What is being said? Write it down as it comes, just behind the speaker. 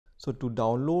So to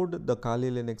download the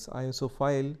Kali Linux ISO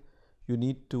file, you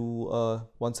need to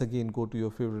once again go to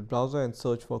your favorite browser and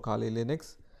search for Kali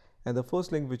Linux. And the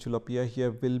first link which will appear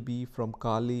here will be from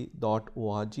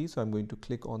kali.org. So I'm going to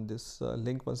click on this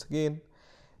link once again.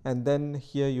 And then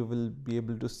here you will be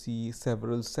able to see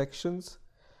several sections.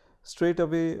 Straight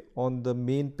away on the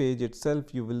main page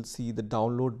itself, you will see the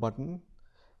download button.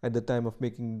 At the time of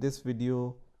making this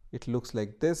video, it looks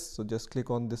like this. So just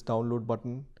click on this download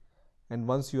button. And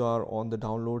once you are on the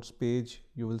downloads page,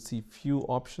 you will see few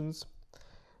options.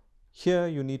 Here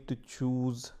you need to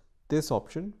choose this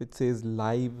option which says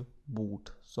live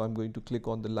boot. So I'm going to click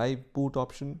on the live boot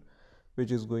option, which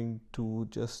is going to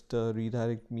just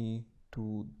redirect me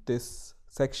to this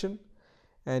section.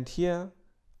 And here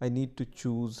I need to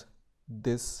choose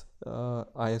this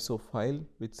ISO file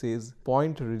which says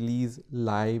point release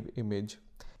live image.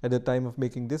 At the time of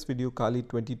making this video, Kali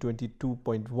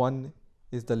 2022.1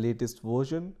 is the latest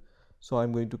version. So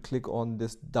I'm going to click on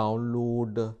this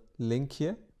download link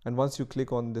here. And once you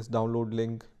click on this download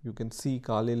link, you can see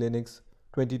Kali Linux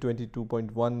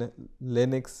 2022.1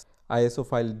 Linux ISO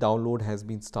file download has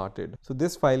been started. So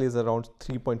this file is around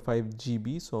 3.5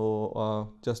 GB.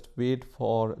 So just wait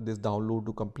for this download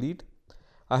to complete.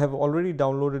 I have already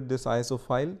downloaded this ISO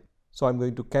file. So I'm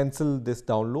going to cancel this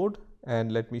download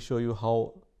and let me show you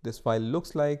how this file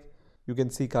looks like. You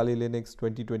can see Kali Linux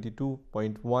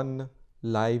 2022.1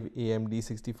 live AMD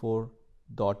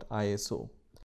 64.ISO.